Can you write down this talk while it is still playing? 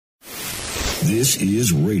This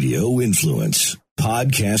is Radio Influence,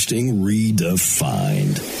 podcasting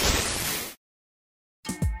redefined.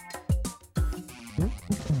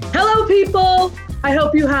 Hello, people. I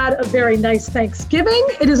hope you had a very nice Thanksgiving.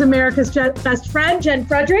 It is America's best friend, Jen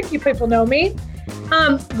Frederick. You people know me.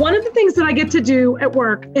 One of the things that I get to do at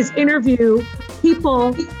work is interview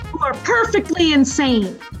people who are perfectly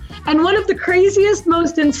insane. And one of the craziest,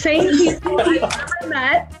 most insane people I've ever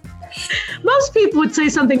met. Most people would say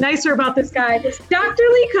something nicer about this guy. Dr.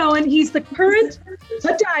 Lee Cohen, he's the current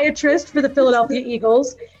podiatrist for the Philadelphia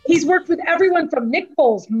Eagles. He's worked with everyone from Nick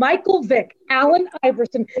Foles, Michael Vick, Allen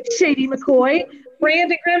Iverson, Shady McCoy,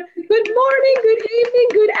 Brandon Graham. Good morning, good evening,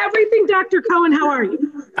 good everything. Dr. Cohen, how are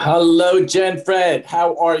you? Hello, Jen Fred.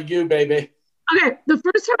 How are you, baby? Okay, the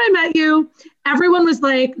first time I met you, everyone was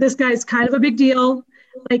like, this guy's kind of a big deal.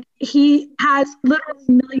 Like, he has literally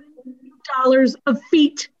millions of dollars of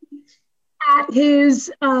feet at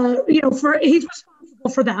his, he's responsible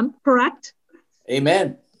for them, correct?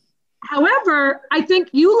 Amen. However, I think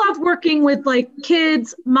you love working with like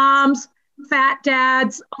kids, moms, fat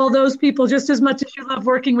dads, all those people just as much as you love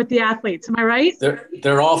working with the athletes. Am I right?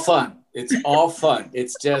 They're all fun. It's all fun.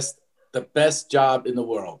 It's just the best job in the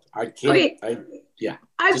world. I can't. Okay.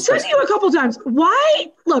 I've said to you a couple times,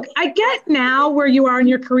 why? Look, I get now where you are in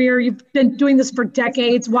your career. You've been doing this for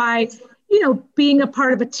decades. Why, being a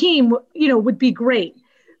part of a team, would be great.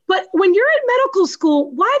 But when you're in medical school,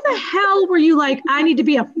 why the hell were you like, I need to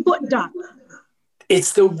be a foot doctor?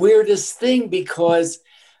 It's the weirdest thing because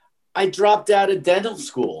I dropped out of dental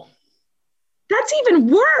school. That's even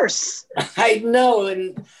worse. I know.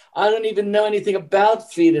 And I don't even know anything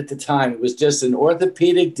about feet at the time. It was just an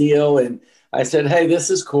orthopedic deal. And I said, hey, this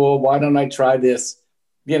is cool. Why don't I try this?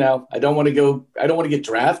 I don't want to get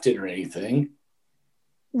drafted or anything.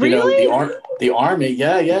 Really? The Army.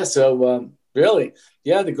 Yeah. So really,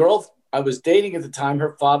 the girl I was dating at the time,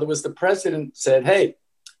 her father was the president, said, hey,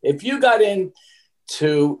 if you got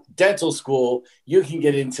into dental school, you can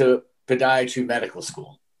get into podiatry medical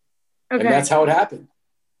school. Okay. And that's how it happened.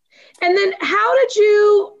 And then how did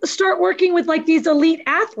you start working with like these elite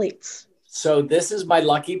athletes? So this is my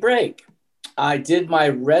lucky break. I did my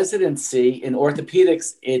residency in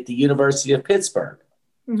orthopedics at the University of Pittsburgh.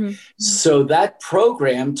 Mm-hmm. So that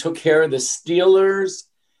program took care of the Steelers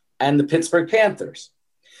and the Pittsburgh Panthers.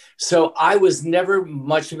 So I was never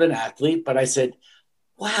much of an athlete, but I said,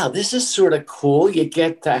 wow, this is sort of cool. You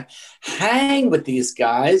get to hang with these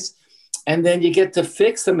guys and then you get to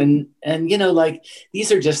fix them. And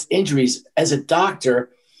these are just injuries. As a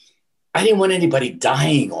doctor, I didn't want anybody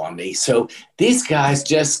dying on me. So these guys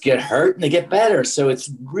just get hurt and they get better. So it's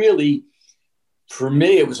really, for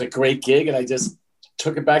me, it was a great gig. And I just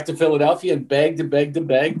took it back to Philadelphia and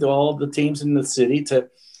begged all the teams in the city to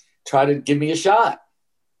try to give me a shot.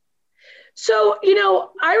 So,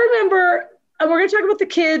 I remember, and we're going to talk about the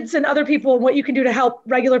kids and other people and what you can do to help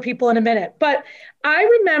regular people in a minute. But I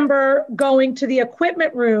remember going to the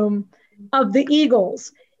equipment room of the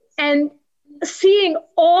Eagles and seeing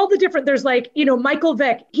all the different, there's Michael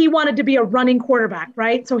Vick, he wanted to be a running quarterback,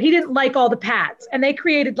 right? So he didn't like all the pads and they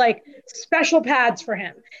created like special pads for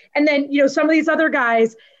him. And then, some of these other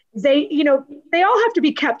guys, they all have to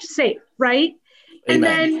be kept safe, right? Amen. And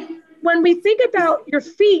then when we think about your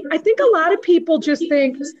feet, I think a lot of people just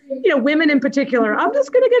think, women in particular, I'm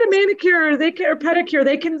just going to get a manicure or pedicure.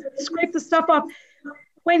 They can scrape the stuff off.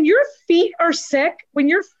 When your feet are sick, when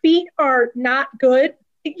your feet are not good,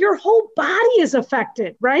 your whole body is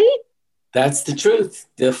affected, right? That's the truth.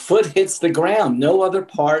 The foot hits the ground. No other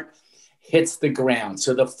part hits the ground.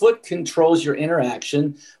 So the foot controls your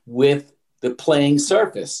interaction with the playing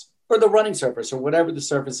surface or the running surface or whatever the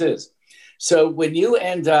surface is. So when you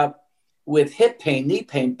end up with hip pain, knee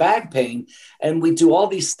pain, back pain, and we do all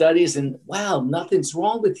these studies and wow, nothing's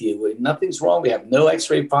wrong with you. Nothing's wrong. We have no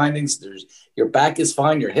x-ray findings. Your back is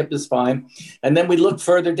fine. Your hip is fine. And then we look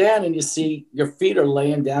further down and you see your feet are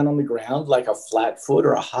laying down on the ground like a flat foot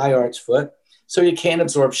or a high arch foot. So you can't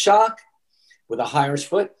absorb shock with a high arch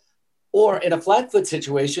foot. Or in a flat foot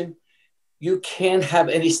situation, you can't have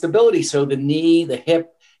any stability. So the knee, the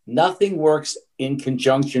hip, nothing works in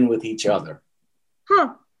conjunction with each other.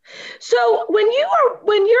 Huh. So when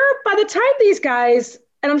you're, by the time these guys,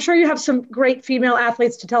 and I'm sure you have some great female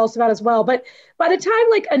athletes to tell us about as well, but by the time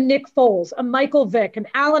like a Nick Foles, a Michael Vick, an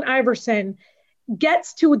Allen Iverson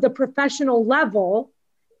gets to the professional level,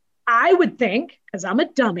 I would think, because I'm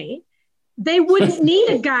a dummy, they wouldn't need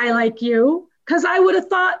a guy like you, because I would have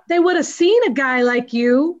thought they would have seen a guy like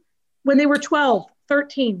you when they were 12,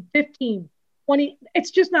 13, 15, 20.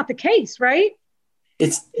 It's just not the case, right?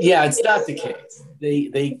 It's not the case.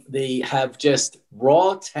 They have just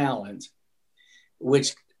raw talent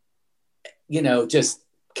which, just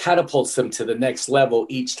catapults them to the next level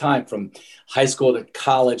each time, from high school to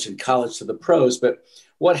college and college to the pros. But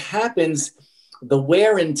what happens, the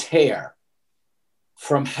wear and tear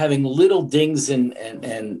from having little dings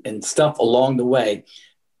and stuff along the way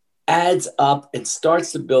adds up and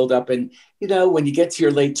starts to build up. And, when you get to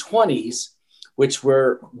your late 20s, which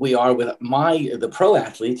we are with the pro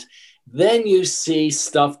athletes, then you see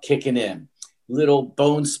stuff kicking in, little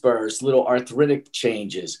bone spurs, little arthritic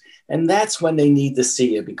changes. And that's when they need to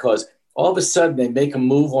see it, because all of a sudden they make a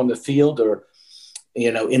move on the field or,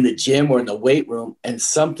 in the gym or in the weight room, and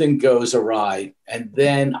something goes awry. And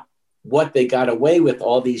then what they got away with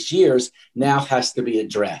all these years now has to be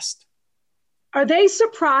addressed. Are they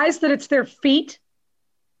surprised that it's their feet?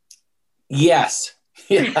 Yes.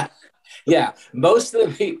 Yeah. Yeah. Most of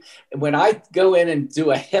the people, when I go in and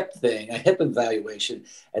do a hip evaluation,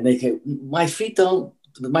 and they say, my feet don't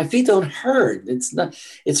hurt.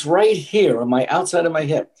 It's right here on my outside of my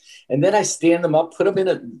hip. And then I stand them up,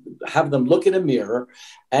 have them look in a mirror,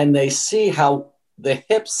 and they see how the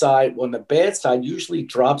hip side on the bad side usually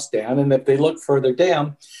drops down. And if they look further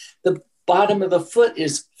down, the bottom of the foot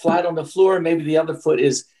is flat on the floor. Maybe the other foot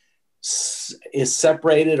is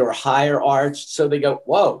separated or higher arched. So they go,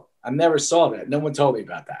 whoa, I never saw that. No one told me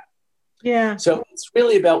about that. Yeah. So it's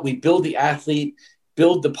really about, we build the athlete,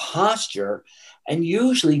 build the posture. And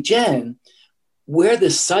usually, Jen, where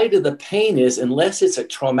the site of the pain is, unless it's a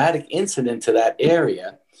traumatic incident to that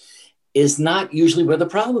area, is not usually where the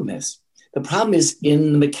problem is. The problem is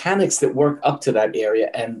in the mechanics that work up to that area.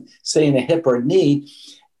 And say in a hip or knee,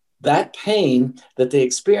 that pain that they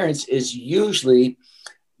experience is usually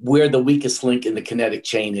where the weakest link in the kinetic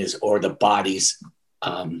chain is, or the body's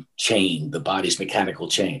chain, the body's mechanical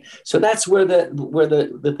chain. So that's where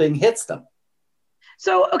the thing hits them.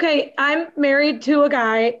 So, okay, I'm married to a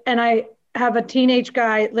guy and I have a teenage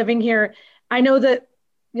guy living here. I know that,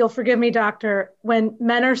 you'll forgive me, doctor, when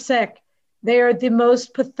men are sick, they are the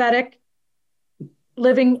most pathetic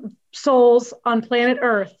living souls on planet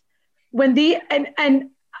Earth. And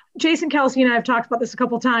Jason Kelsey and I have talked about this a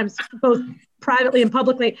couple of times, both privately and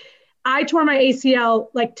publicly. I tore my ACL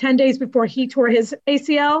like 10 days before he tore his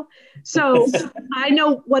ACL. So I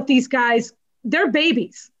know what these guys, they're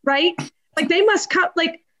babies, right? Like they must cut,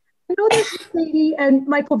 like, I know there's Sadie and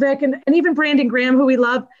Michael Vick and even Brandon Graham, who we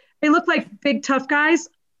love. They look like big, tough guys.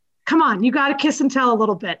 Come on, you got to kiss and tell a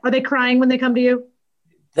little bit. Are they crying when they come to you?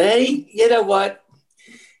 You know what?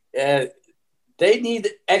 They need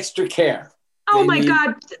extra care. Oh my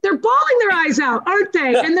God, they're bawling their eyes out, aren't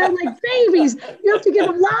they? And they're like babies. You have to give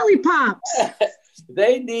them lollipops.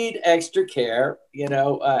 They need extra care,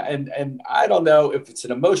 and I don't know if it's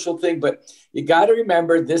an emotional thing, but you got to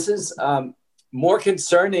remember this is more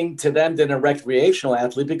concerning to them than a recreational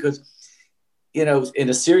athlete, because, in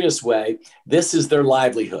a serious way, this is their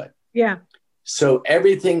livelihood. Yeah. So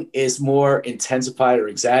everything is more intensified or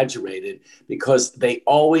exaggerated because they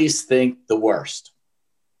always think the worst.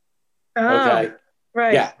 Okay.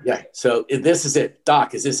 Right. Yeah. So this is it.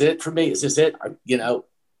 Doc, is this it for me? Is this it?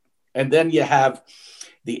 And then you have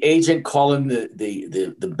the agent calling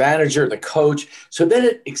the manager, the coach. So then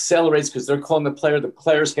it accelerates because they're calling the player. The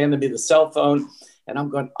player's handing me the cell phone. And I'm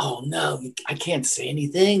going, oh, no, I can't say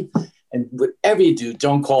anything. And whatever you do,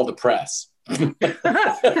 don't call the press.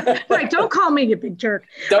 Right. Don't call me, you big jerk.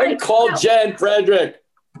 Don't call Jen Frederick.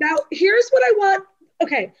 Now, here's what I want.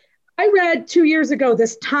 Okay. I read 2 years ago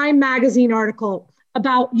this Time magazine article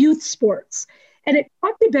about youth sports, and it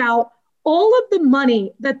talked about all of the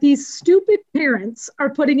money that these stupid parents are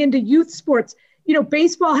putting into youth sports.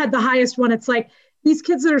 Baseball had the highest one. It's like these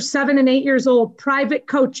kids that are 7 and 8 years old, private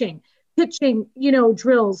coaching, pitching,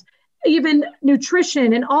 drills, even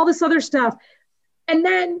nutrition and all this other stuff. And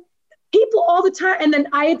then people all the time. And then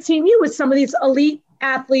I had seen you with some of these elite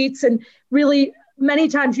athletes, and really many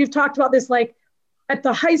times you've talked about this, like, at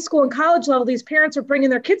the high school and college level, these parents are bringing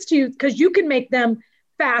their kids to you because you can make them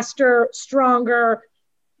faster, stronger,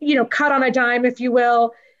 cut on a dime, if you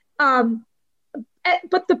will.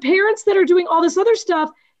 But the parents that are doing all this other stuff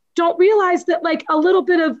don't realize that, like, a little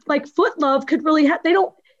bit of like foot love could really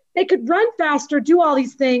they could run faster, do all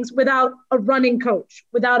these things without a running coach,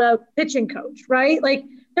 without a pitching coach, right? Like,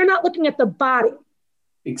 they're not looking at the body.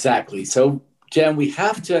 Exactly. So, Jen, you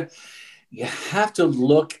have to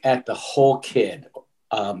look at the whole kid.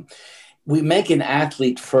 We make an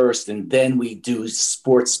athlete first, and then we do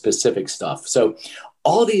sports specific stuff. So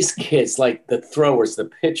all these kids, like the throwers, the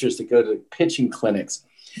pitchers that go to pitching clinics.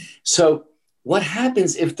 So what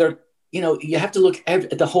happens if they're, you have to look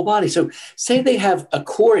at the whole body. So say they have a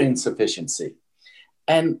core insufficiency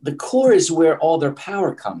And the core is where all their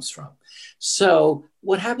power comes from. So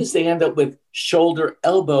what happens, they end up with shoulder,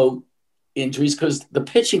 elbow injuries because the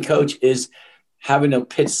pitching coach is having to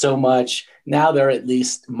pitch so much. Now they're at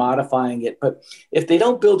least modifying it. But if they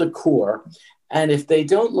don't build a core, and if they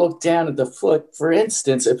don't look down at the foot, for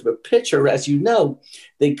instance, if a pitcher, as you know,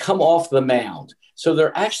 they come off the mound. So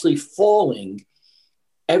they're actually falling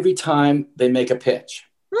every time they make a pitch.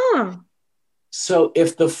 So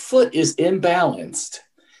if the foot is imbalanced,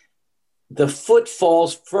 the foot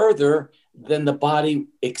falls further than the body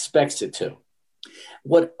expects it to.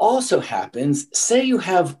 What also happens, say you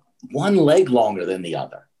have one leg longer than the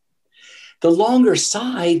other. The longer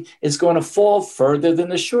side is going to fall further than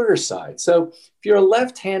the shorter side. So if you're a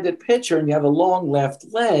left-handed pitcher and you have a long left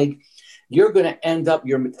leg, you're going to end up,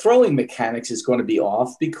 your throwing mechanics is going to be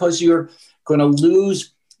off because you're going to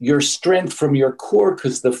lose your strength from your core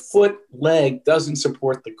because the foot leg doesn't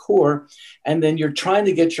support the core. And then you're trying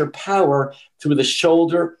to get your power through the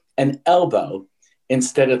shoulder and elbow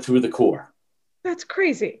instead of through the core. That's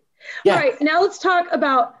crazy. Yeah. All right, now let's talk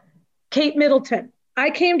about Kate Middleton. I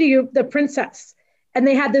came to you, the princess, and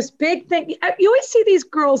they had this big thing. You always see these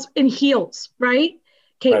girls in heels, right?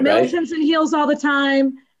 Kate Middleton's in heels all the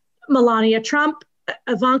time. Melania Trump,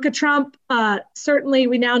 Ivanka Trump. Certainly,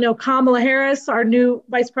 we now know Kamala Harris, our new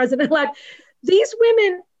vice president-elect. These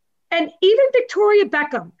women, and even Victoria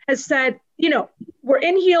Beckham has said, we're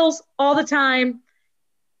in heels all the time.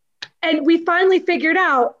 And we finally figured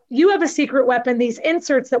out you have a secret weapon, these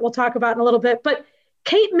inserts that we'll talk about in a little bit. But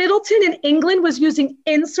Kate Middleton in England was using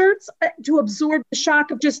inserts to absorb the shock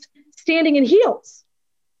of just standing in heels.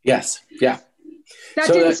 Yes. Yeah. That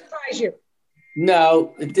didn't surprise you.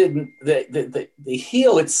 No, it didn't. The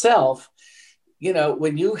heel itself,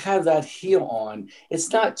 when you have that heel on,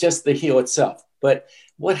 it's not just the heel itself, but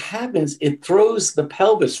what happens, it throws the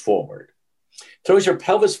pelvis forward. Throws your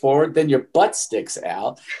pelvis forward, then your butt sticks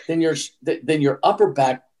out, then your upper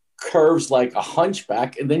back curves like a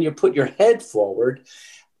hunchback, and then you put your head forward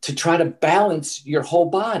to try to balance your whole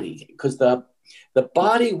body because the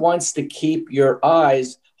body wants to keep your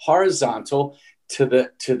eyes horizontal to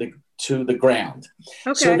the ground.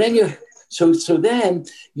 Okay. So then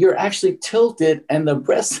you're actually tilted, and the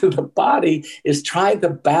rest of the body is trying to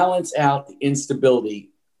balance out the instability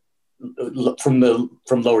from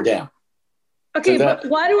lower down. Okay, but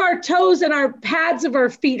why do our toes and our pads of our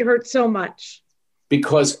feet hurt so much?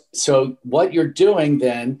 Because what you're doing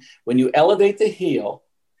then, when you elevate the heel,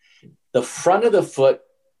 the front of the foot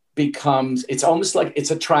becomes, it's almost like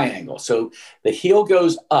it's a triangle. So the heel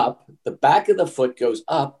goes up, the back of the foot goes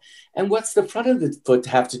up. And what's the front of the foot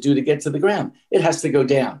have to do to get to the ground? It has to go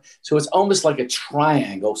down. So it's almost like a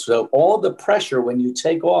triangle. So all the pressure when you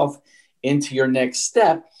take off into your next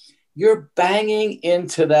step, you're banging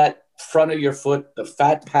into that front of your foot, the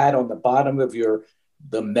fat pad on the bottom of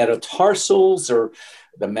the metatarsals or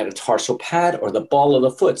the metatarsal pad or the ball of the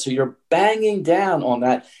foot. So you're banging down on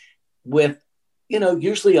that with,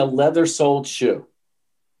 usually a leather soled shoe.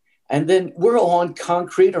 And then we're on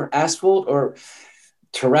concrete or asphalt or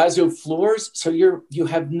terrazzo floors. So you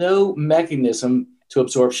have no mechanism to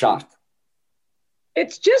absorb shock.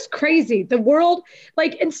 It's just crazy. The world,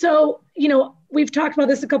 and so, we've talked about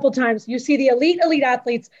this a couple of times. You see the elite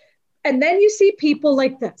athletes, and then you see people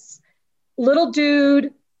like this. Little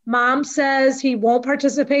dude, mom says he won't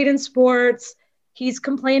participate in sports. He's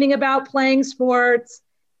complaining about playing sports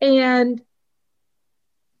and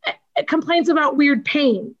complains about weird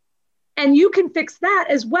pain. And you can fix that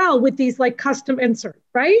as well with these custom inserts,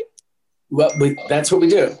 right? Well, that's what we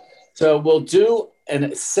do. So we'll do an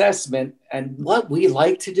assessment, and what we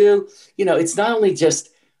like to do, it's not only just,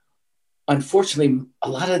 unfortunately, a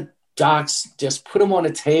lot of docs just put them on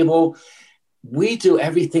a table. We do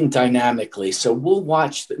everything dynamically. So we'll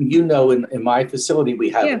watch, in my facility, we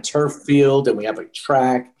have a turf field and we have a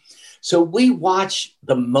track. So we watch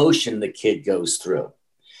the motion the kid goes through.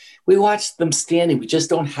 We watch them standing. We just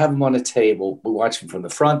don't have them on a table. We watch them from the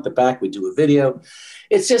front, the back. We do a video.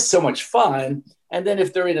 It's just so much fun. And then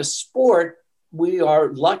if they're in a sport, we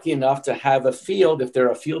are lucky enough to have a field. If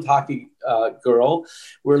they're a field hockey girl,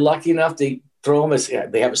 we're lucky enough to throw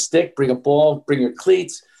them. They have a stick, bring a ball, bring your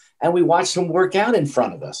cleats, and we watch them work out in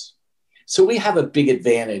front of us. So we have a big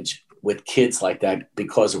advantage with kids like that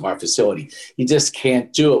because of our facility. You just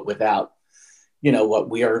can't do it without,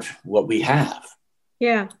 what we have.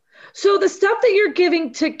 Yeah. So the stuff that you're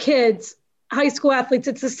giving to kids, high school athletes,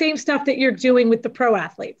 it's the same stuff that you're doing with the pro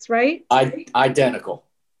athletes, right? Identical.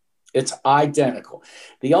 It's identical.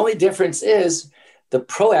 The only difference is the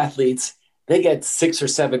pro athletes, they get 6 or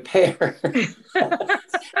 7 pair,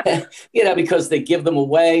 because they give them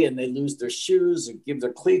away and they lose their shoes or give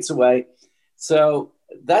their cleats away. So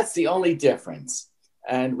that's the only difference.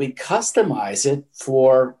 And we customize it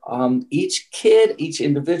for each kid, each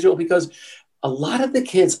individual, because a lot of the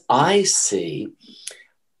kids I see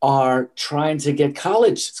are trying to get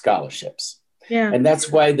college scholarships. Yeah. And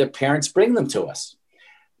that's why the parents bring them to us.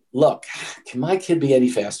 Look, can my kid be any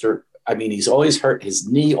faster? I mean, he's always hurt. His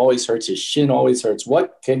knee always hurts. His shin always hurts.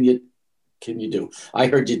 What can you do? I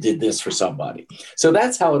heard you did this for somebody. So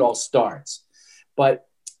that's how it all starts. But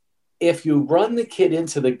if you run the kid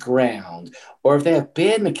into the ground, or if they have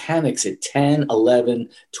bad mechanics at 10, 11,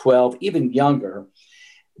 12, even younger,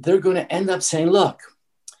 they're going to end up saying, look,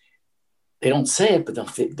 they don't say it, but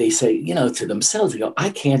they say, to themselves, they go, I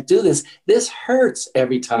can't do this. This hurts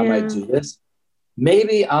every time I do this.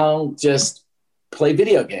 Maybe I'll just play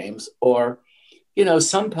video games, or,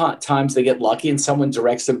 sometimes they get lucky and someone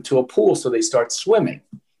directs them to a pool. So they start swimming,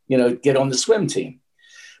 get on the swim team.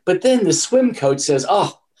 But then the swim coach says,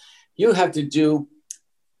 oh, you have to do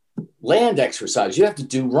land exercise. You have to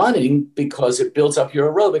do running because it builds up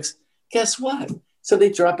your aerobics. Guess what? So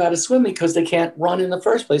they drop out of swimming because they can't run in the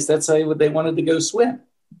first place. That's how they wanted to go swim.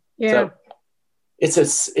 Yeah. So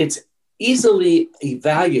it's easily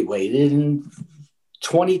evaluated in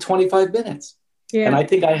 20, 25 minutes. Yeah. And I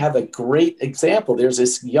think I have a great example. There's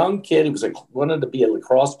this young kid who wanted to be a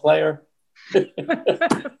lacrosse player.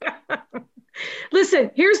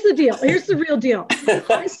 Listen, here's the deal. Here's the real deal.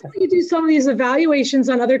 I saw you do some of these evaluations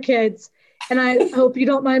on other kids, and I hope you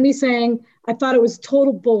don't mind me saying, I thought it was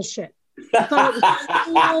total bullshit. I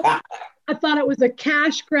thought it was a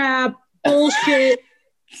cash grab, bullshit.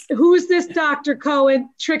 Who's this Dr. Cohen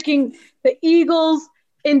tricking the Eagles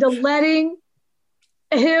into letting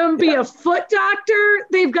him be a foot doctor?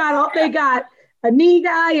 They got a knee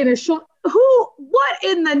guy and a shoulder. What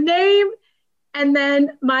in the name? And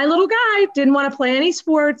then my little guy didn't want to play any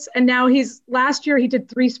sports. And now last year he did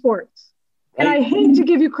 3 sports. And I hate to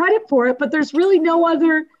give you credit for it, but there's really no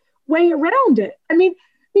other way around it. I mean,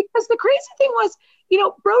 because the crazy thing was,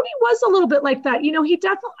 Brody was a little bit like that. He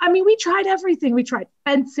definitely, we tried everything. We tried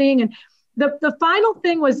fencing. And the final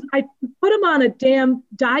thing was I put him on a damn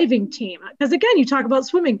diving team. Because again, you talk about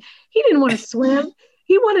swimming. He didn't want to swim.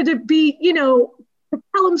 He wanted to be,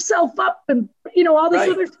 propel himself up and, all this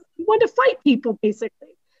other stuff. He wanted to fight people,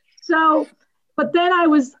 basically. So, but then I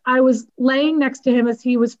was laying next to him as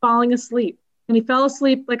he was falling asleep. And he fell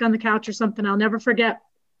asleep like on the couch or something. I'll never forget.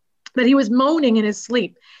 But he was moaning in his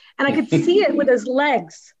sleep. And I could see it with his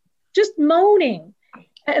legs, just moaning.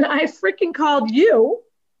 And I freaking called you.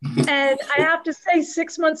 And I have to say,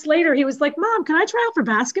 6 months later, he was like, Mom, can I try out for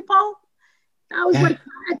basketball? I was like,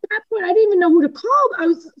 at that point, I didn't even know who to call. I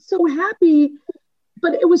was so happy.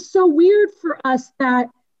 But it was so weird for us that,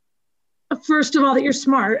 first of all, that you're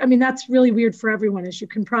smart. I mean, that's really weird for everyone, as you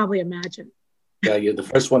can probably imagine. Yeah, you're the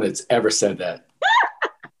first one that's ever said that.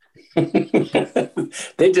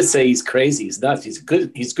 They just say he's crazy. He's nuts. He's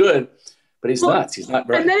good, but he's nuts. He's not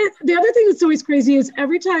right. And then the other thing that's always crazy is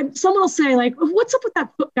every time someone will say, like, what's up with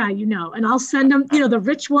that foot guy, And I'll send them, the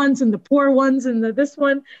rich ones and the poor ones and this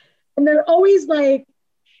one. And they're always like,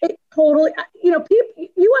 it totally, people,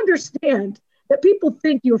 you understand that people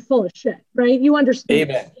think you're full of shit, right? You understand.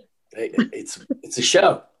 Amen. It's a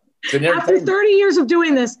show. After 30 years of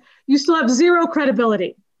doing this, you still have zero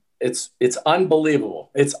credibility. It's unbelievable.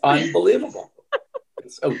 It's unbelievable.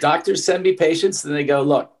 Doctors send me patients and they go,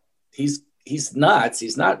 look, he's nuts.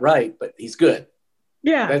 He's not right, but he's good.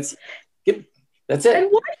 Yeah. That's it.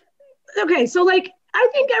 And okay. So I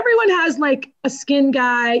think everyone has a skin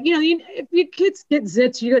guy, if your kids get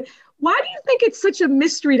zits, why do you think it's such a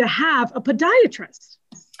mystery to have a podiatrist?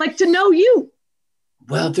 To know you?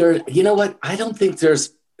 Well, you know what? I don't think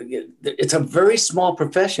it's a very small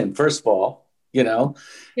profession, first of all,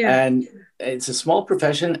 and it's a small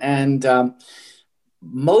profession. And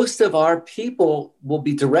most of our people will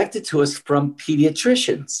be directed to us from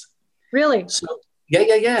pediatricians. Really? So,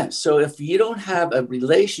 yeah. So if you don't have a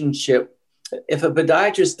relationship, if a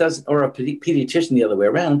podiatrist doesn't, or a pediatrician the other way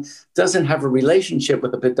around, doesn't have a relationship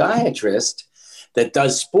with a podiatrist that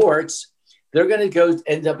does sports, they're going to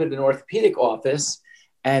end up in an orthopedic office.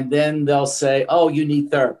 And then they'll say, oh, you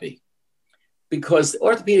need therapy. Because the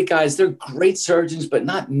orthopedic guys, they're great surgeons, but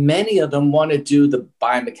not many of them want to do the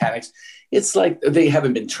biomechanics. It's like they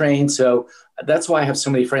haven't been trained. So that's why I have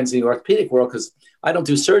so many friends in the orthopedic world, because I don't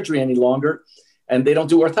do surgery any longer and they don't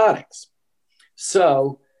do orthotics.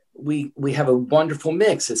 So we have a wonderful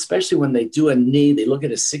mix, especially when they do a knee. They look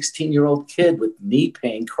at a 16-year-old kid with knee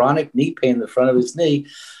pain, chronic knee pain in the front of his knee.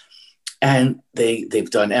 And they've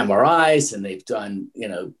done MRIs and they've done,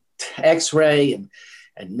 X-ray and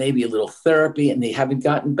maybe a little therapy, and they haven't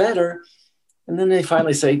gotten better. And then they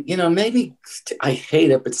finally say, maybe I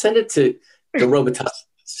hate it, but send it to the Robitussin.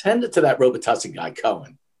 Send it to that Robitussin guy,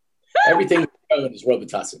 Cohen. Everything Cohen is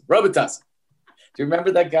Robitussin. Robitussin. Do you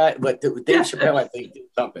remember that guy? But Dave Chappelle, I think, did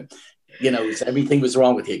something. Everything was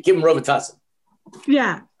wrong with you. Give him Robitussin.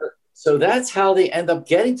 Yeah. So that's how they end up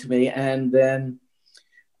getting to me. And then,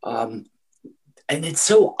 and it's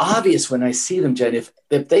so obvious when I see them, Jen, if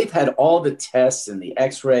they've had all the tests and the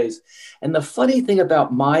x-rays. And the funny thing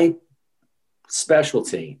about my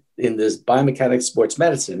specialty in this biomechanics sports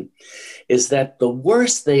medicine is that the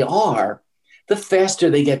worse they are, the faster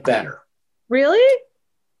they get better. Really?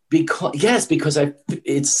 Because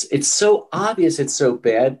it's so obvious it's so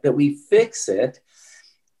bad that we fix it.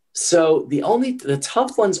 So the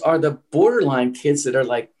tough ones are the borderline kids that are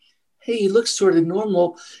like, hey, he looks sort of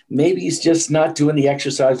normal. Maybe he's just not doing the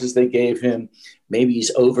exercises they gave him. Maybe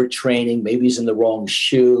he's overtraining. Maybe he's in the wrong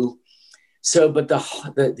shoe. So, but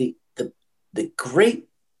the great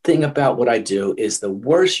thing about what I do is the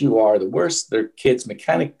worse you are, the worse their kids'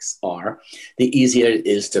 mechanics are, the easier it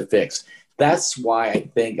is to fix. That's why I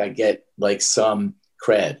think I get like some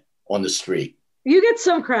cred on the street. You get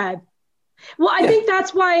some cred. Well, I think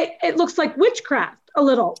that's why it looks like witchcraft a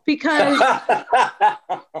little, because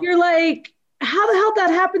you're like, how the hell that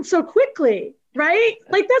happened so quickly, right?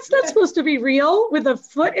 Like that's not supposed to be real with a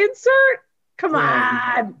foot insert. Come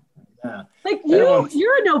on. Yeah. Like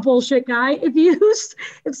you're a no bullshit guy.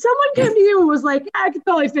 If someone came to you and was like, I could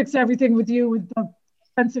probably fix everything with you with the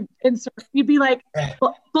expensive insert, you'd be like,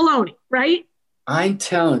 baloney, right? I'm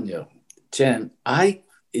telling you, Jen,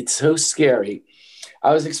 it's so scary.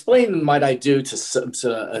 I was explaining what I do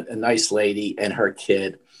to a nice lady and her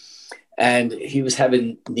kid, and he was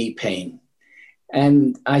having knee pain.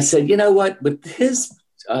 And I said, you know what, with his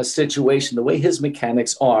situation, the way his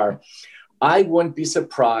mechanics are, I wouldn't be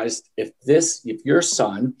surprised if your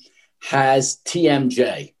son has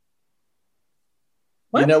TMJ.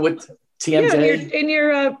 What? You know what TMJ? Yeah, in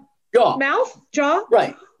your jaw?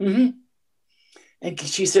 Right. Mm-hmm. And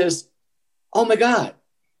she says, oh my God,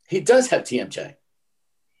 he does have TMJ.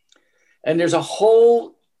 And there's a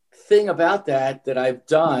whole thing about that I've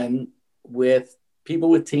done with people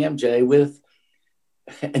with TMJ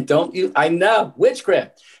I know,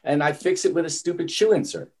 witchcraft. And I fix it with a stupid shoe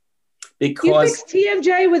insert. Because you fix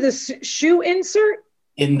TMJ with a shoe insert?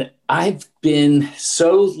 I've been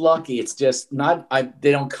so lucky. It's just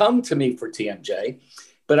they don't come to me for TMJ,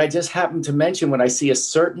 but I just happen to mention when I see a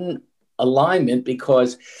certain alignment,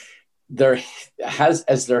 because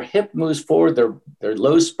as their hip moves forward, their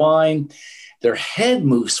low spine, their head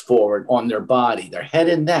moves forward on their body, their head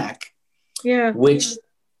and neck, which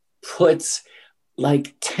puts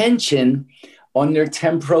like tension on their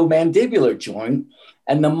temporomandibular joint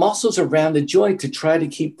and the muscles around the joint to try to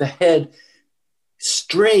keep the head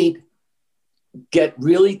straight, get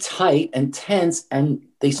really tight and tense, and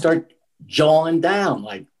they start jawing down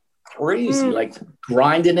like crazy, like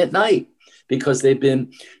grinding at night, because they've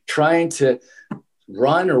been trying to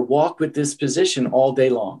run or walk with this position all day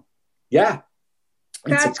long. Yeah.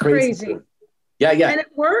 That's crazy. Yeah. And it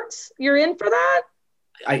works? You're in for that?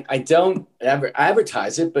 I don't ever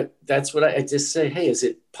advertise it, but that's what I just say. Hey, is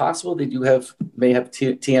it possible that you may have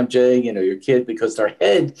TMJ, your kid, because their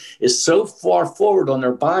head is so far forward on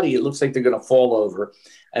their body, it looks like they're going to fall over,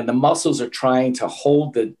 and the muscles are trying to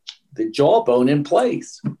hold the jawbone in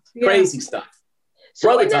place. Yeah. Crazy stuff.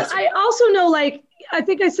 So I also know, like, I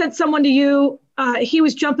think I said someone to you, he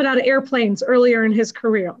was jumping out of airplanes earlier in his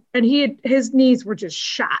career, and his knees were just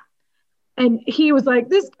shot. And he was like,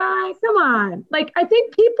 this guy, come on. Like, I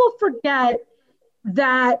think people forget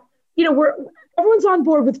that, everyone's on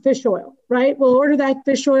board with fish oil, right? We'll order that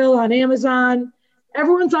fish oil on Amazon.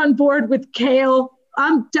 Everyone's on board with kale.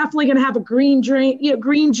 I'm definitely going to have a green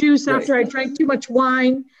juice after I drank too much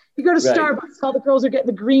wine. You go to Starbucks, all the girls are getting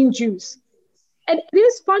the green juice. And it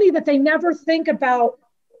is funny that they never think about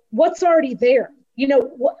what's already there.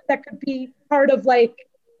 What that could be part of, like,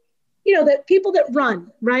 that people that run,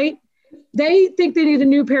 right? They think they need a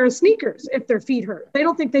new pair of sneakers if their feet hurt. They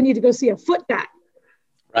don't think they need to go see a foot guy.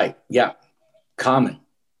 Right. Yeah. Common.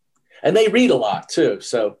 And they read a lot too.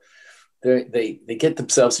 So they get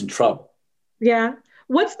themselves in trouble. Yeah.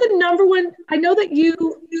 What's the number one? I know that you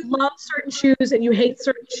love certain shoes and you hate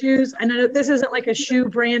certain shoes. I know this isn't like a shoe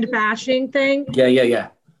brand bashing thing. Yeah.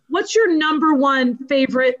 What's your number one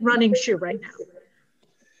favorite running shoe right now?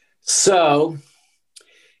 So,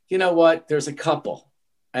 you know what? There's a couple.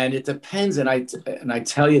 And it depends, and I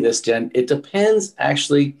tell you this, Jen, it depends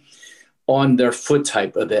actually on their foot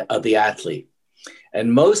type of the athlete.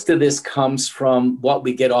 And most of this comes from what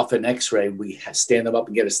we get off an x-ray. We stand them up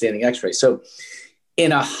and get a standing x-ray. So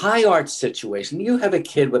in a high arch situation, you have a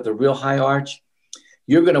kid with a real high arch,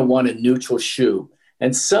 you're going to want a neutral shoe.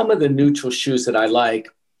 And some of the neutral shoes that I like,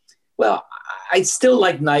 well, I still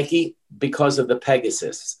like Nike because of the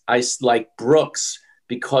Pegasus. I like Brooks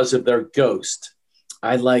because of their Ghost.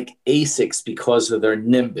 I like Asics because of their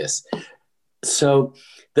Nimbus. So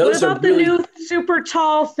those what about are really, the new super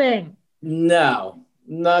tall thing? No,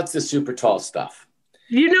 not the super tall stuff.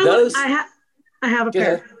 You know, those, I have a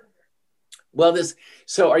pair. Well,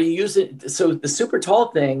 so are you using, so the super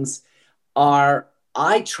tall things are,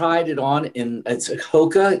 I tried it on it's a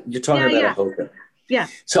Hoka. You're talking about a Hoka. Yeah.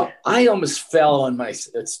 So I almost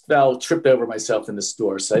tripped over myself in the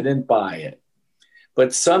store. So I didn't buy it.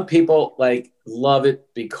 But some people love it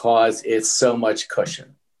because it's so much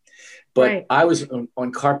cushion. But I was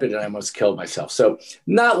on carpet and I almost killed myself. So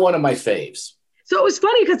not one of my faves. So it was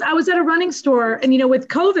funny because I was at a running store and, with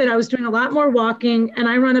COVID, I was doing a lot more walking and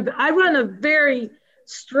I run a very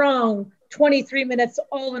strong 23 minutes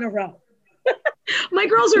all in a row. My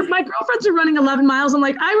girlfriends are running 11 miles. I'm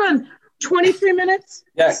like, I run 23 minutes.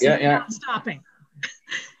 Yeah. Stopping.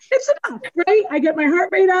 It's enough, right? I get my heart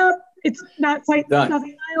rate up. It's not quite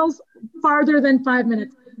 7 miles farther than 5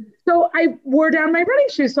 minutes. So I wore down my running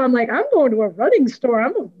shoes. So I'm like, I'm going to a running store.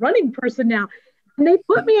 I'm a running person now. And they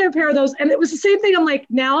put me in a pair of those. And it was the same thing. I'm like,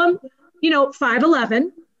 now I'm,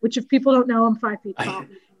 5'11", which if people don't know, I'm 5 feet tall.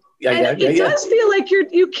 It does feel like you're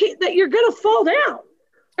going to fall down.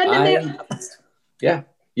 And then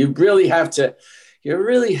you really have to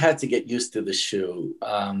get used to the shoe.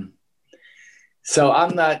 So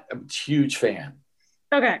I'm not a huge fan.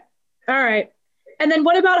 Okay. All right. And then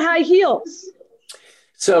what about high heels?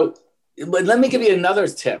 So let me give you another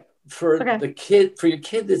tip for your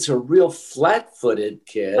kid that's a real flat-footed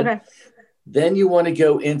kid. Okay. Then you want to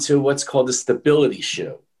go into what's called a stability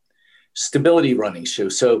running shoe.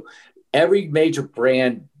 So every major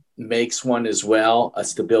brand makes one as well, a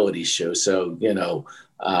stability shoe. So,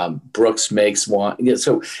 Brooks makes one.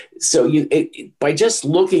 So by just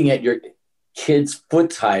looking at your kid's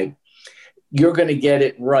foot type, you're going to get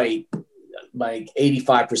it right like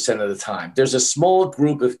 85% of the time. There's a small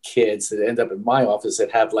group of kids that end up in my office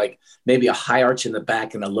that have maybe a high arch in the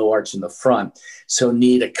back and a low arch in the front. So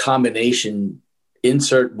need a combination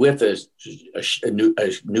insert with a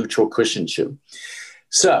neutral cushion shoe.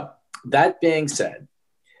 So that being said,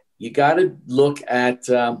 you got to look at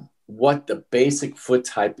what the basic foot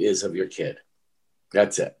type is of your kid.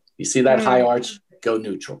 That's it. You see that high arch, go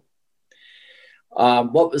neutral.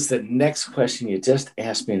 What was the next question you just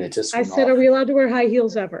asked me? And it just I said, are we allowed to wear high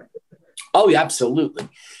heels ever? Oh, yeah, absolutely.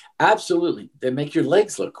 Absolutely. They make your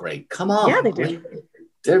legs look great. Come on. Yeah, they do.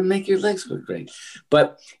 They make your legs look great.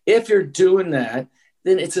 But if you're doing that,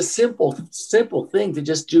 then it's a simple thing to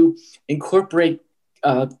just incorporate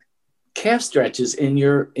calf stretches in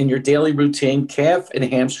your daily routine, calf and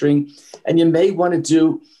hamstring. And you may want to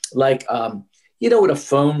do with a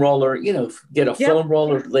foam roller, get a foam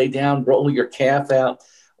roller, lay down, roll your calf out,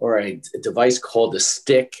 or a device called a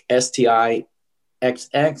stick, STIXX.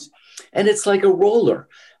 And it's like a roller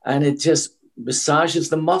and it just massages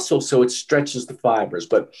the muscle so it stretches the fibers.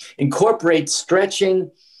 But incorporate stretching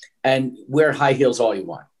and wear high heels all you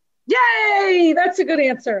want. Yay! That's a good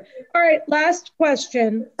answer. All right, last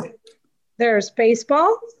question. There's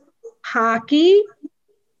baseball, hockey,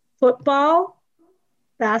 football,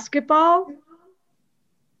 basketball,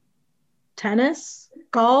 tennis,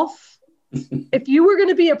 golf. If you were going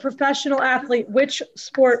to be a professional athlete, which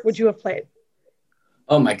sport would you have played?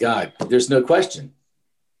 Oh my God, there's no question.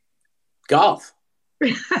 Golf.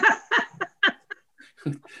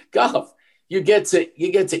 Golf. You get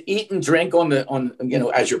to eat and drink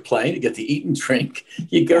as you're playing. You get to eat and drink.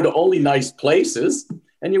 You go to only nice places,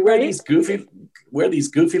 and you wear these goofy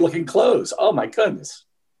looking clothes. Oh my goodness.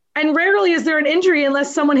 And rarely is there an injury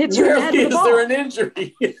unless someone hits you in the head with a ball. Rarely is there an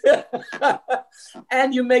injury.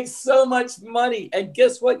 And you make so much money. And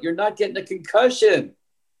guess what? You're not getting a concussion.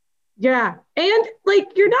 Yeah. And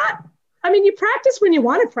you practice when you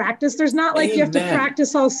want to practice. There's not you have to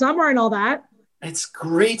practice all summer and all that. It's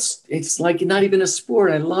great. It's like not even a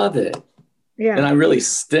sport. I love it. Yeah. And I really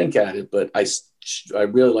stink at it, but I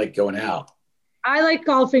really like going out. I like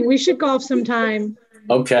golfing. We should golf sometime.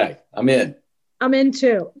 Okay. I'm in. I'm in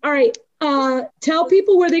too. All right. Tell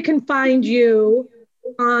people where they can find you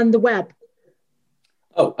on the web.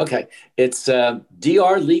 Oh, okay. It's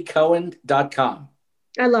drleecohen.com.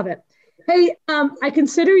 I love it. Hey, I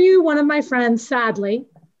consider you one of my friends, sadly.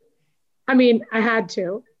 I mean, I had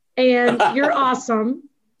to. And you're awesome.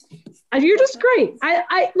 You're just great.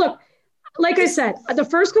 I look, like I said, the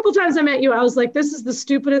first couple times I met you, I was like, this is the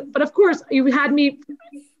stupidest. But of course, you had me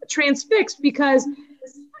transfixed because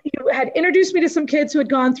you had introduced me to some kids who had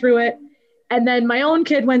gone through it. And then my own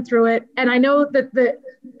kid went through it. And I know that the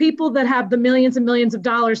people that have the millions and millions of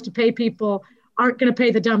dollars to pay people aren't going to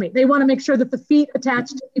pay the dummy. They want to make sure that the feet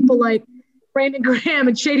attached to people like Brandon Graham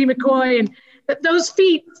and Shady McCoy, and that those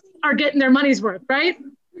feet are getting their money's worth, right?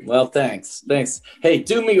 Well, thanks. Hey,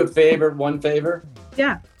 do me a favor, one favor.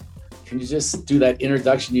 Yeah. Can you just do that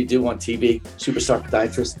introduction you do on TV, Superstar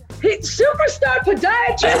Podiatrist? Hey, Superstar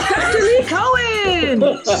Podiatrist, Dr. Lee Cohen.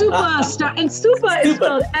 Superstar. And Supa is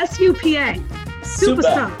spelled S-U-P-A.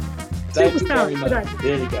 Superstar. Thank you very much. Podiatrist.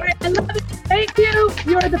 There you go. I love it. Thank you.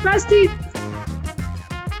 You're the bestie.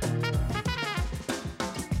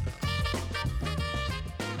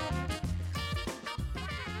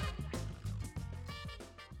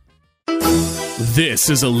 This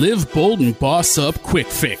is a Live Bold and Boss Up Quick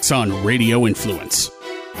Fix on Radio Influence.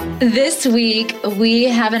 This week, we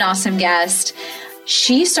have an awesome guest.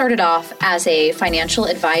 She started off as a financial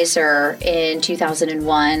advisor in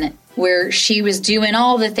 2001, where she was doing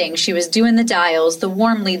all the things. She was doing the dials, the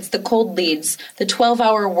warm leads, the cold leads, the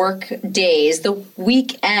 12-hour work days, the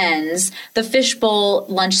weekends, the fishbowl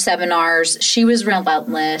lunch seminars. She was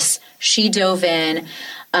relentless. She dove in.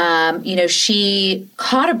 She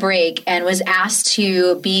caught a break and was asked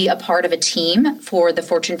to be a part of a team for the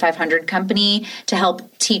Fortune 500 company to help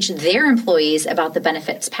teach their employees about the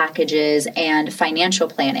benefits packages and financial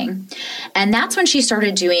planning. And that's when she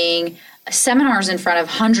started doing seminars in front of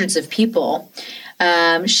hundreds of people.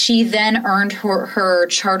 She then earned her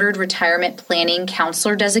Chartered Retirement Planning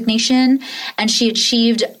Counselor designation, and she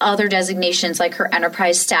achieved other designations like her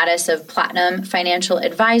enterprise status of Platinum Financial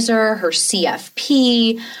Advisor, her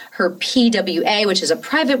CFP, her PWA, which is a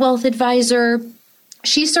private wealth advisor.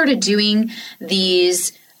 She started doing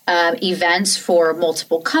these events for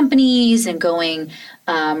multiple companies and going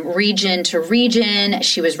region to region.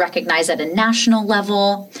 She was recognized at a national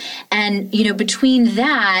level. And, between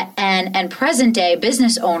that and present day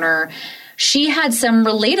business owner, she had some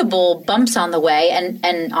relatable bumps on the way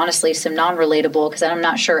and honestly some non-relatable, because I'm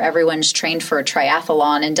not sure everyone's trained for a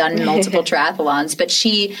triathlon and done multiple triathlons, but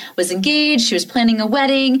she was engaged, she was planning a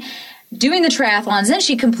wedding, doing the triathlons, then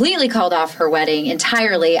she completely called off her wedding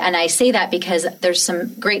entirely. And I say that because there's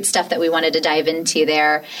some great stuff that we wanted to dive into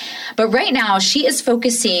there. But right now, she is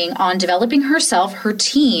focusing on developing herself, her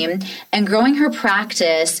team, and growing her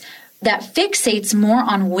practice that fixates more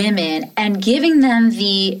on women and giving them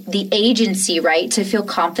the agency, right, to feel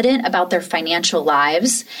confident about their financial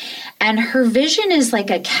lives. And her vision is like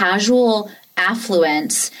a casual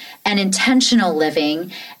affluence and intentional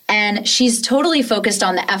living. And she's totally focused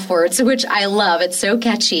on the F words, which I love. It's so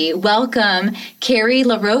catchy. Welcome, Carrie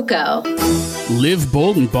LaRocco. Live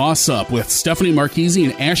Bold and Boss Up with Stephanie Marchese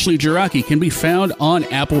and Ashley Jiraki can be found on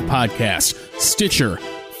Apple Podcasts, Stitcher,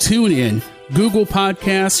 TuneIn, Google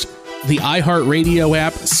Podcast, the iHeartRadio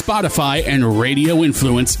app, Spotify, and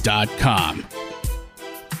RadioInfluence.com.